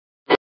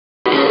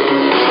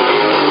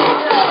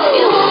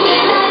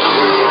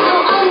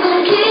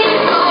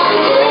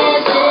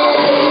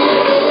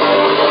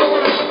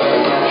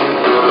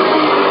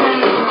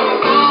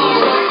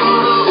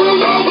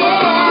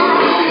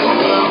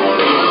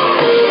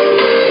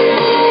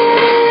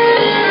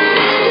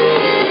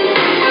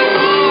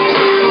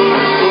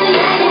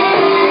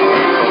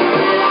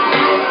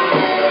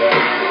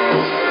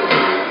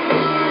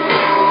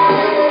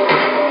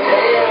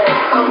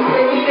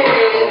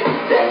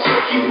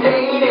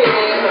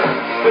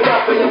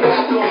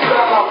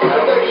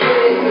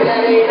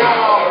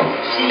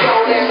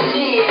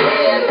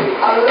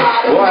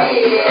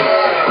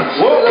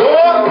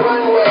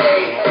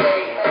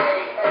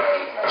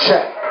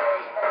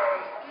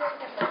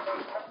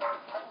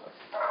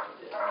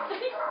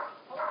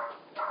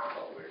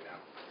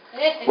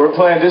We're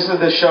playing, this is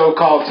the show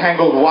called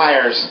Tangled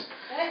Wires.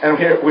 And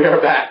we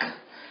are back.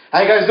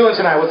 How you guys doing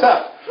tonight? What's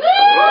up? Okay.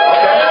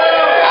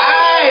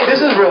 Hi, this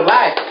is real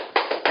life.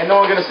 Ain't no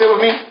one gonna sit with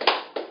me?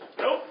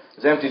 Nope.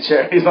 It's empty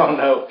chair. He's on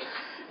note.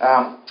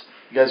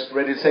 You guys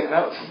ready to take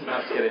notes? No,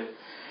 I'm just kidding.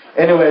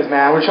 Anyways,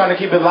 man, we're trying to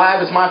keep it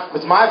live. It's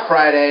my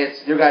Friday.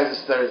 It's your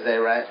guys' Thursday,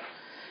 right?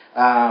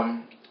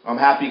 I'm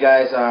happy,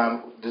 guys.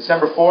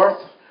 December 4th,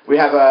 we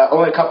have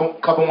only a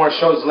couple more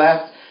shows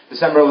left.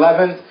 December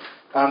 11th,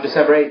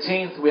 December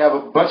 18th, we have a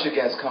bunch of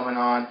guests coming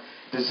on.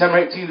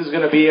 December 18th is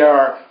going to be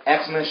our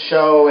Xmas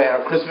show and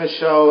our Christmas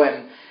show,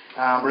 and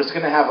we're just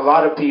going to have a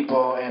lot of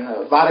people and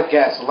a lot of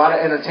guests, a lot of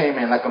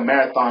entertainment, like a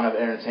marathon of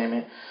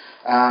entertainment.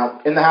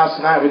 In the house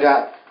tonight, we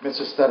got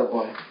Mr. Stutta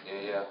Boii.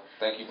 Yeah.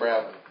 Thank you for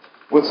having me.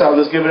 What's up?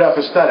 Let's give it up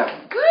for Stutta.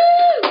 Woo!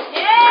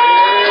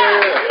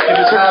 Yeah! Can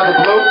you turn on the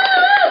blue?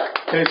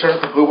 Can you turn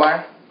up the blue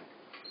wire?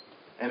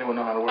 Anyone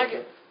know how to work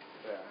it?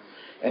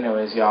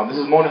 Anyways, y'all, this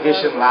is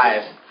Motivation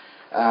Live.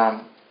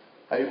 How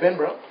you been,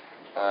 bro?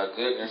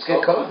 Good. Let's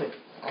get cozy.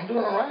 I'm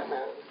doing all right,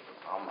 man.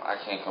 I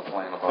can't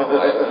complain about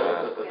life,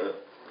 man.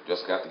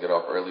 Just got to get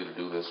off early to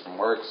do this from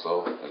work,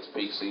 so it's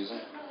peak season.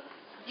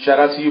 Shout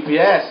out to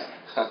UPS.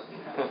 I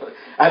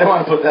didn't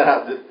want to put that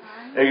out.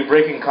 Are you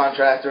breaking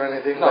contract or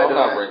anything? No, I'm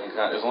not breaking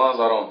contract. As long as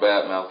I don't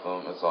badmouth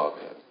them, it's all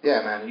good.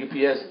 Yeah, man.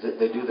 UPS,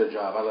 they do their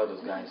job. I love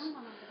those guys.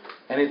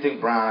 Anything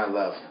brown, I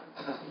love.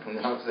 You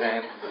know what I'm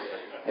saying?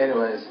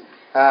 Anyways,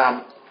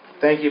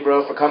 thank you,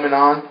 bro, for coming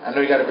on. I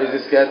know you got a busy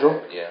schedule.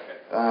 Yeah.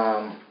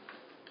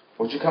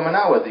 What you coming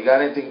out with? You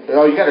got anything?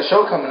 Oh, you got a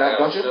show coming up,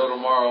 don't you? I got a show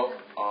tomorrow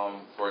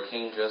for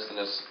King Just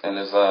and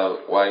his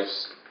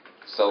wife's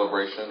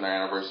celebration, their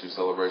anniversary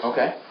celebration.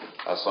 Okay.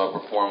 So I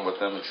performed with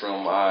them at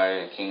Trim I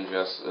and King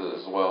Just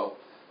as well.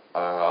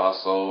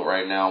 Also,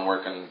 right now I'm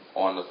working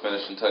on the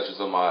finishing touches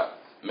of my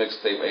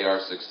mixtape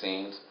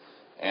AR-16s,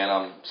 and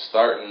I'm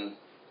starting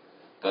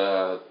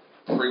the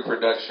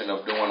pre-production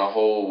of doing a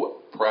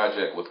whole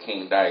project with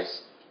King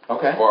Dice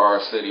for our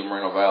city,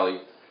 Moreno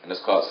Valley, and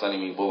it's called Sunny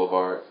Me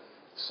Boulevard.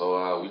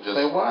 So we just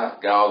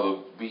got all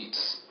the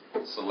beats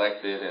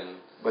selected and.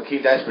 But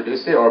King Dice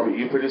produced it, or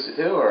you produced it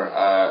too, or?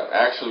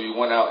 Actually, we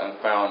went out and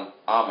found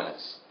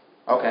Ominous.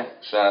 Okay.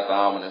 Shout out to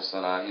Ominous,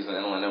 and he's an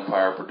Inland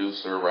Empire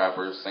producer,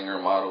 rapper, singer,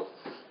 model,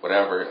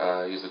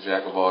 whatever. He's a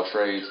jack of all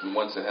trades. We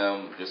went to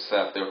him, just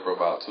sat there for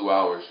about 2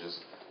 hours,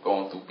 just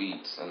going through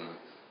beats and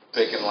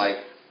picking like.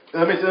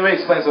 Let me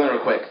explain something real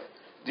quick.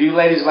 Do you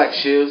ladies like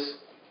shoes?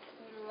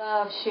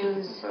 Love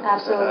shoes.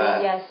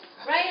 Absolutely, yes.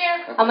 Right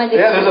here. I'm addicted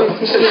there's a to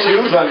bunch of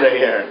shoes under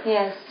here.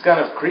 Yes. It's kind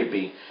of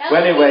creepy.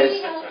 But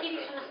anyways,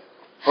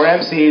 for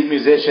MCs,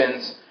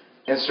 musicians,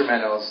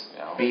 instrumentals,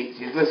 beats.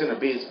 He's listening to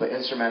beats, but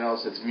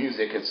instrumentals, it's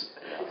music, it's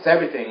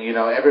everything. You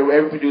know,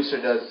 every producer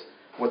does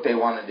what they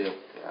want to do.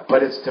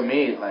 But it's to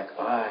me like,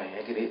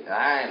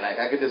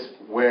 I could just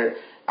wear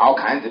all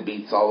kinds of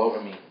beats all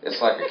over me.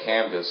 It's like a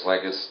canvas.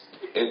 Like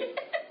it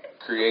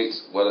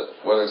creates whether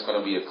it's going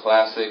to be a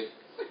classic,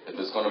 if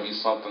it's going to be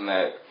something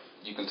that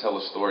you can tell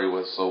a story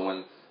with. So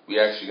when we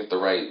actually get the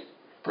right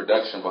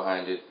production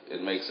behind it,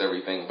 it makes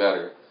everything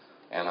better.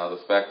 And the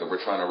fact that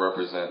we're trying to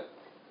represent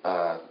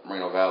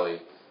Moreno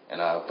Valley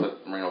and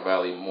put Moreno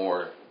Valley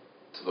more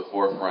to the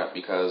forefront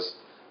because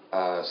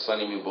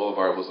Sunny Me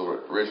Boulevard was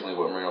originally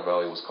what Moreno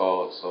Valley was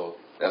called. So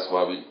that's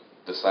why we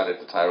decided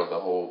to title the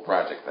whole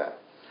project that.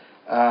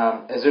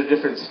 Is there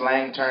different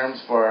slang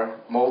terms for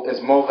is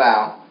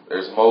Moval?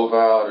 There's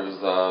Moval, there's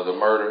the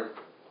murder.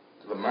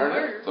 The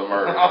murder? The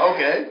murder.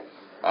 Okay.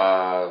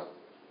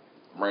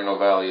 Moreno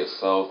Valley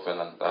itself,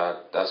 and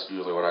that's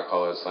usually what I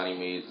call it, Sunny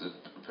Me. It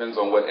depends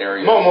on what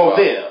area.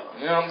 Momoville.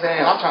 You know what I'm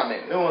saying? I'm trying to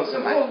make new ones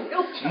tonight.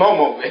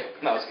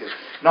 Momoville. No, I was kidding.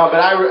 No, but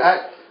I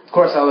of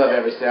course I love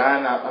every state.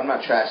 I'm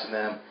not trashing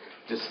them.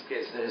 Just in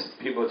case there's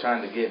people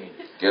trying to get me.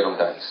 Get them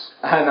Dice.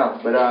 I know,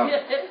 but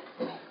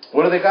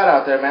what do they got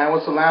out there, man?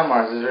 What's the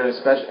landmarks? Is there a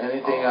special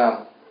anything?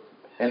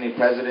 Any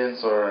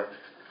presidents or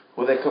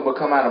will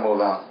come out of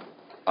Moval?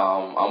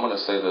 I'm gonna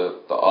say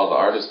all the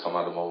artists come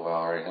out of Moval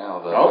right now.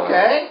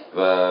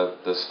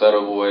 The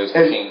Stutta Boys,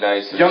 King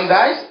Dice. Young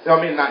Dice? I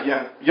mean, not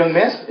Young. Young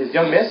Miss? Is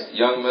Young Miss?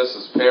 Young Miss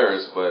is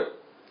Paris, but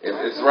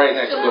it's right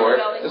next door.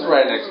 It's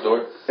right next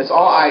door. It's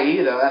all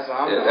IE though. That's what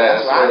I'm.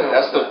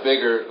 That's the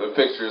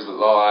pictures is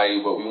all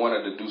IE. But we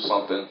wanted to do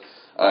something.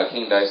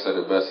 King Dice said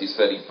it best. He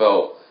said he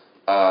felt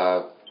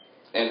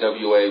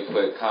NWA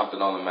put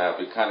Compton on the map.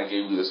 It kind of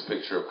gave you this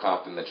picture of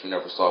Compton that you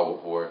never saw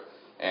before.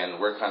 And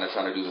we're kind of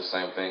trying to do the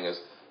same thing as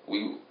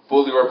we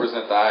fully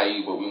represent the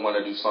IE, but we want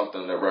to do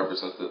something that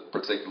represents the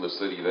particular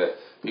city that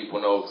people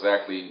know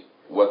exactly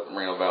what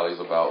Moreno Valley is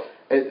about.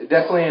 It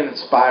definitely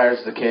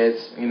inspires the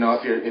kids, you know,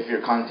 if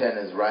your content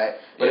is right.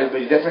 But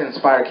it definitely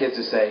inspires kids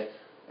to say,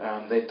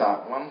 they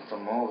thought, well, I'm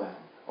from Moval,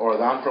 or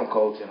I'm from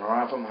Colton, or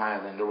I'm from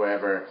Highland, or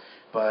wherever.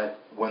 But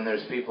when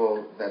there's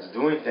people that's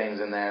doing things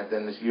in there,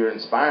 then you're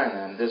inspiring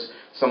them. There's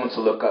someone to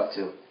look up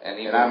to. And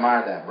I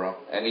admire that, bro.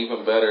 And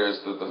even better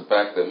is the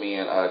fact that me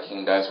and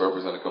King Dice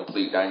represent a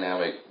complete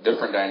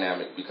different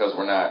dynamic, because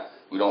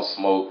we don't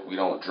smoke, we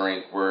don't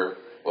drink, we're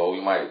Well,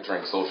 we might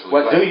drink socially.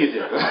 What do you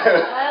do?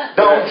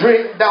 Don't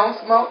drink, don't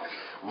smoke.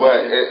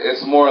 But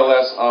it's more or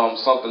less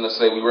something to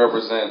say we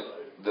represent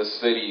the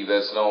city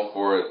that's known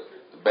for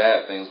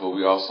bad things, but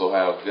we also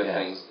have good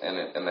things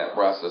in that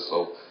process.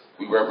 So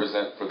we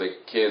represent for the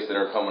kids that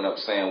are coming up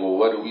saying, well,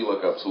 what do we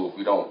look up to if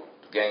we don't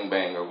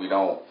gangbang or we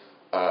don't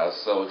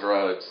sell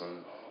drugs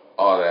and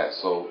all that?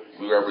 So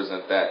we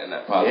represent that in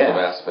that positive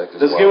aspect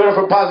as well. Let's give it up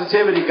for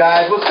positivity,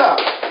 guys. What's up?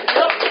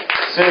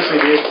 Seriously,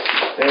 dude.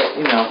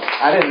 You know,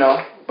 I didn't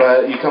know,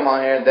 but you come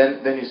on here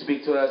and then you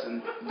speak to us,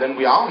 and then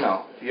we all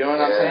know. You know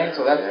what I'm saying?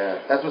 So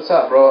that's what's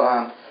up,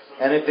 bro.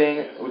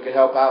 Anything we could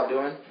help out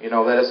doing, you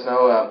know, let us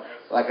know.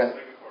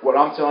 What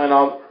I'm telling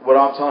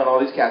all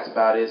these cats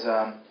about is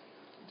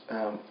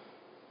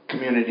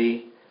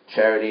community,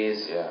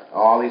 charities,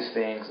 all these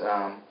things.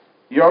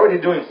 You're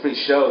already doing free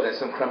shows at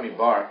some crummy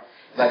bar.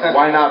 Like,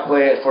 why not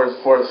play it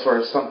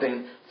for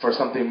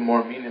something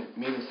more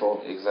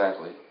meaningful?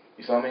 Exactly.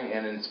 You feel me?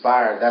 And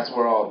inspire. That's what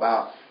we're all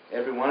about.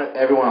 Everyone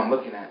I'm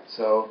looking at.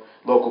 So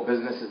local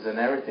businesses and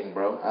everything,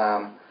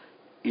 bro.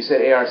 You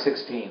said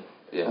AR-16.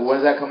 Yes. When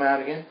is that coming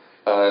out again?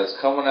 It's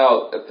coming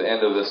out at the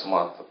end of this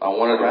month. I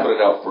wanted to put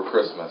it out for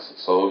Christmas,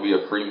 so it'll be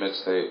a free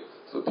mixtape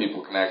so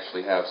people can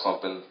actually have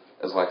something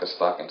as like a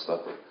stocking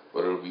stuffer,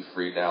 but it'll be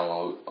free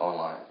download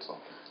online. So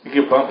you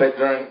can bump it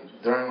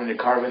during when you're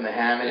carving the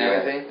ham and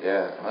everything.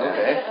 Yeah.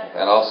 Okay.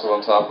 And also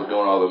on top of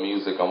doing all the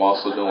music, I'm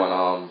also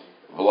doing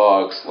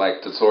vlogs,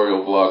 like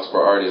tutorial vlogs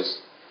for artists,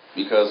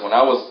 because when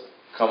I was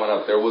coming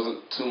up, there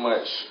wasn't too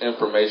much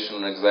information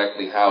on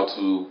exactly how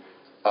to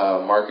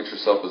market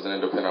yourself as an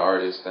independent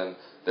artist, and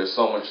there's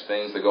so much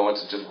things that go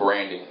into just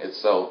branding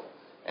itself.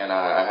 And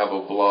I have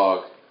a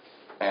blog,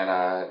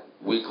 and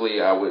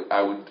weekly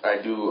I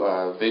do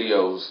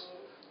videos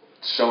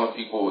showing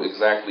people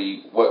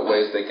exactly what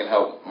ways they can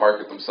help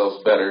market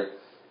themselves better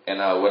in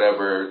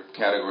whatever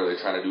category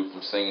they're trying to do,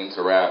 from singing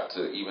to rap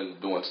to even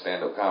doing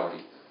stand-up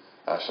comedy.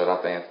 Shout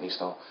out to Anthony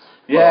Stone.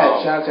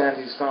 Yeah, shout out to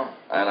Anthony Stone.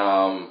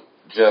 And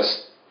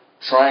just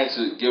trying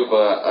to give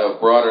a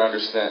broader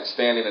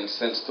understanding and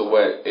sense to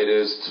what it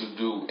is to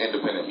do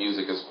independent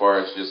music, as far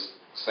as just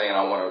saying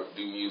I want to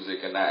do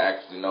music and not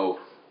actually know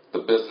the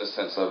business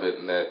sense of it,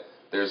 and that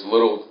there's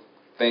little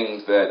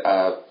things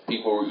that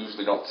people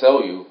usually don't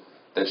tell you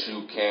that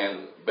you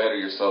can better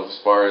yourself, as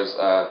far as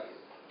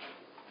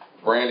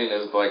branding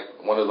is like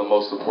one of the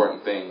most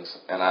important things,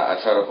 and I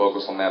try to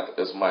focus on that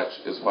as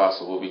much as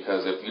possible,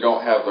 because if you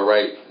don't have the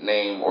right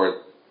name,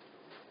 or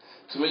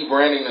to me,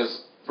 branding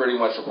is pretty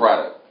much a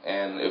product.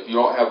 And if you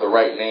don't have the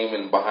right name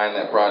in behind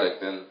that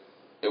product, then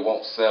it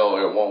won't sell,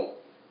 or it won't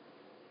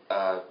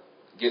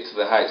get to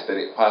the heights that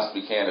it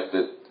possibly can if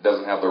it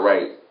doesn't have the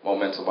right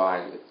momentum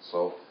behind it.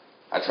 So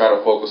I try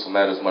to focus on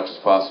that as much as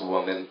possible,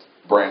 and then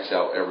branch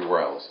out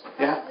everywhere else.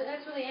 Yeah,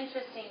 that's really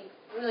interesting.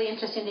 Really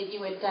interesting that you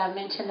would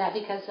mention that,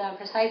 because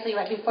precisely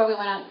right before we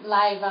went on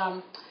live,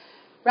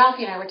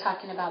 Ralphie and I were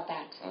talking about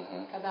that,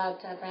 about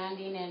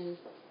branding, and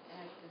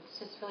it's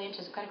just really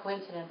interesting. Quite a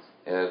coincidence.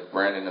 Yeah,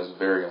 branding is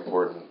very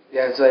important.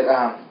 Yeah, it's like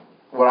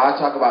what I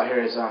talk about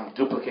here is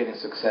duplicating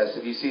success.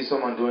 If you see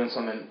someone doing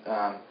something,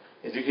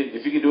 if you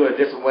could do it a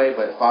different way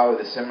but follow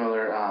the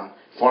similar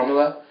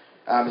formula,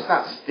 it's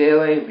not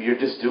stealing, but you're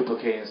just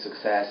duplicating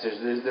success.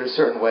 There's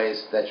certain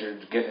ways that you're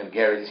getting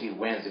guaranteed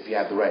wins if you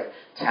have the right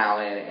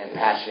talent and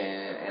passion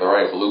and the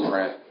right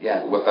blueprint.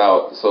 Yeah.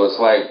 So it's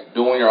like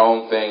doing your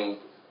own thing,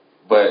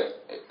 but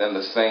in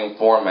the same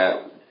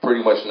format,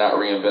 pretty much not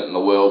reinventing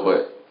the wheel,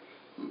 but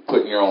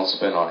putting your own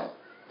spin on it.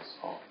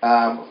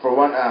 For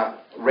one,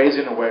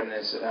 raising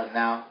awareness.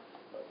 Now,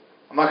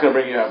 I'm not gonna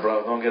bring you up,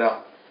 bro. Don't get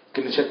up.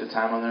 Can you check the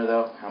time on there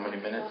though? How many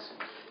minutes?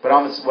 But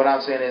what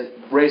I'm saying is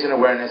raising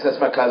awareness. That's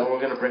my cousin.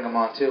 We're gonna bring him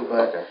on too.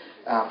 But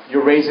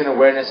you're raising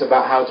awareness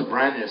about how to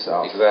brand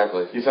yourself.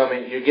 Exactly. You feel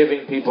me? You're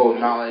giving people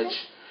knowledge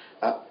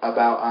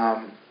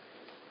about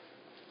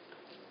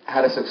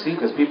how to succeed,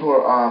 because people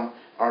are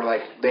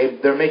like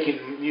they're making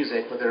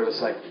music, but they're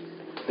just like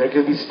they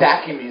could be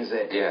stacking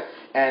music. Yeah.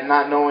 And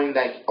not knowing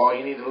that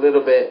you need a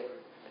little bit.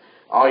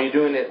 You're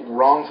doing it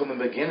wrong from the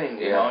beginning.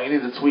 You know, you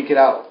need to tweak it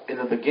out in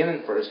the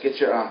beginning first. Get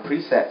your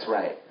presets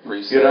right.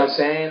 Presets. You know what I'm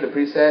saying? The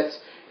presets,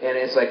 and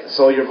it's like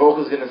so your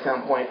vocal's gonna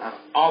sound point on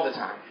all the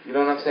time. You know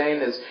what I'm saying?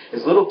 There's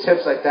little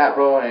tips like that,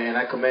 bro, and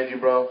I commend you,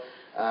 bro.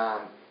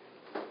 How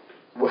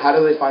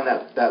do they find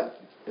that?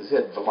 Is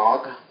it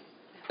vlog?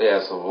 Yeah,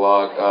 it's a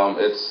vlog.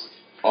 It's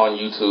on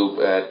YouTube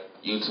at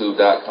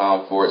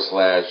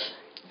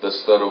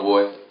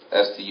youtube.com/thestutterboy.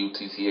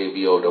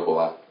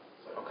 STUTTABOII.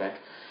 Okay.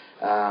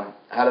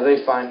 How do they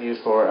find you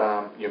for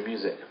your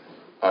music?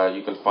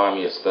 You can find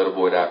me at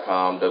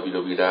stutterboy.com,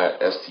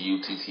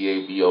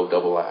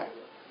 www.stuttaboi.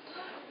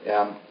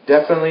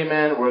 Definitely,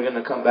 man. We're going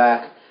to come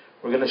back.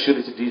 We're going to shoot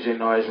it to DJ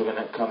Noise. We're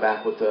going to come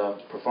back with the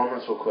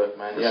performance real quick,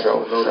 man. Yeah,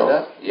 sure. Load it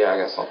up? Yeah, I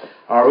got something.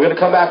 All right, we're going to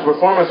come back to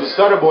performance with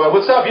Stutter Boy.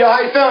 What's up, yo?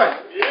 How you feeling?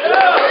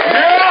 Yeah!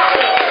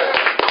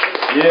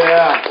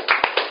 Yeah!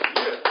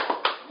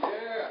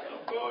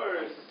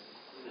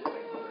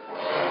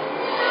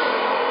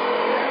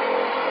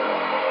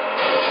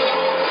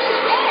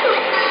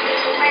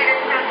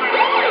 Later,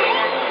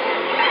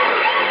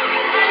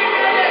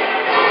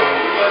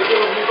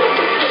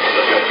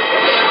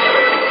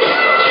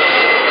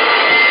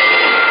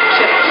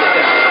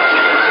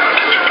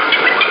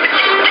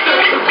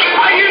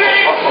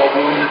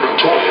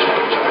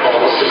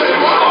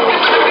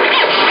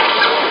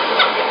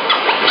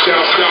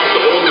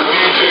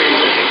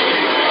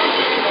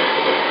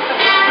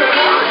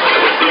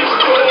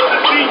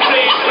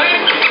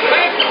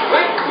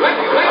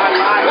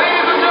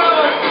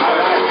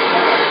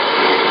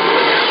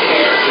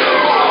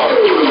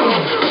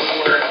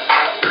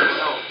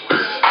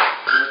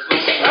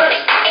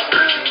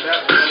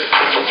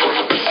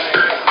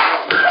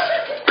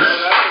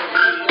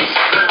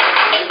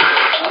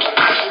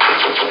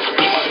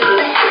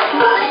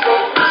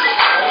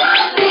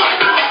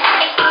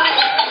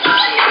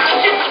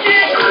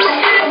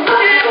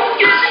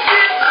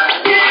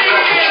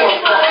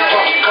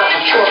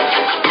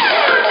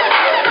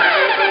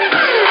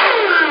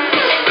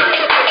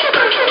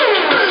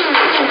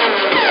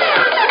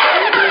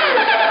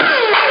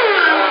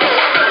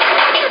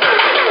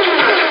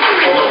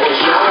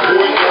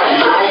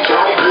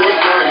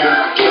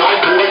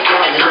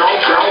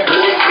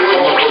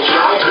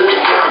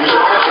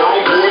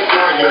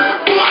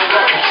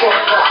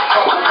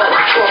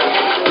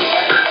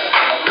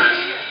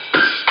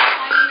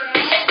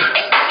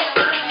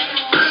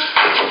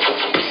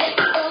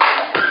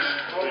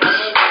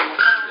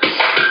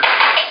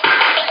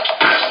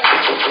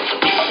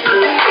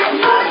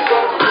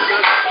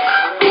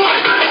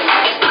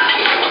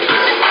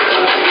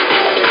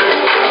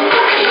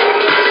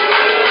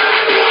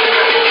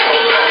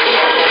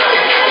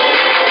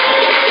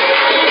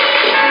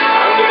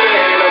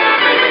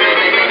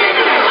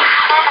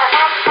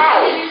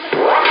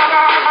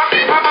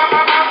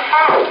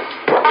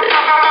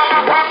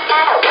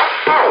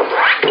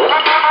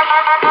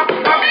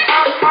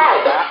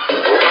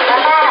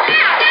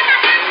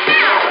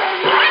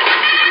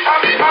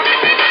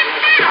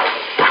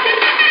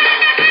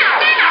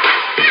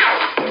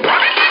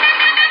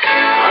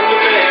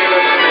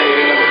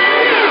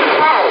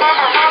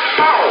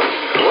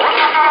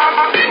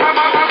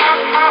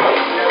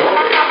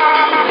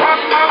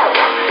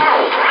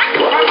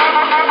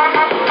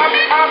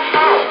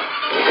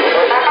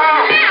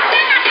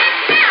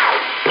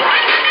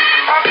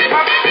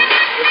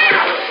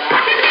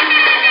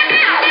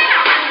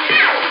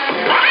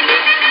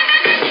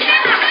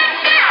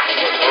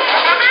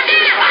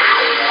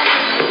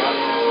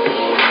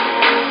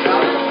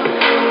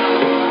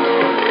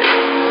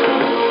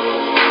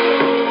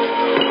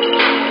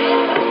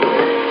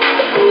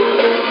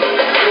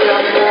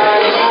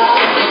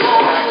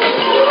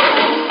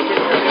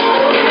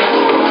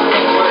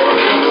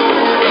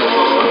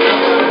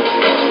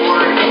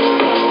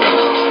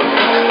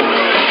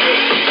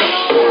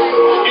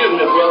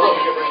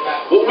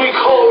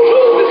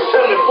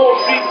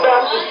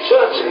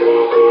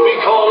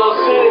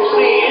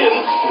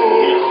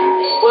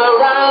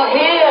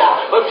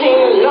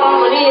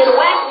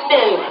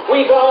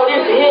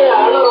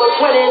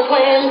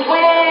 twins, twins.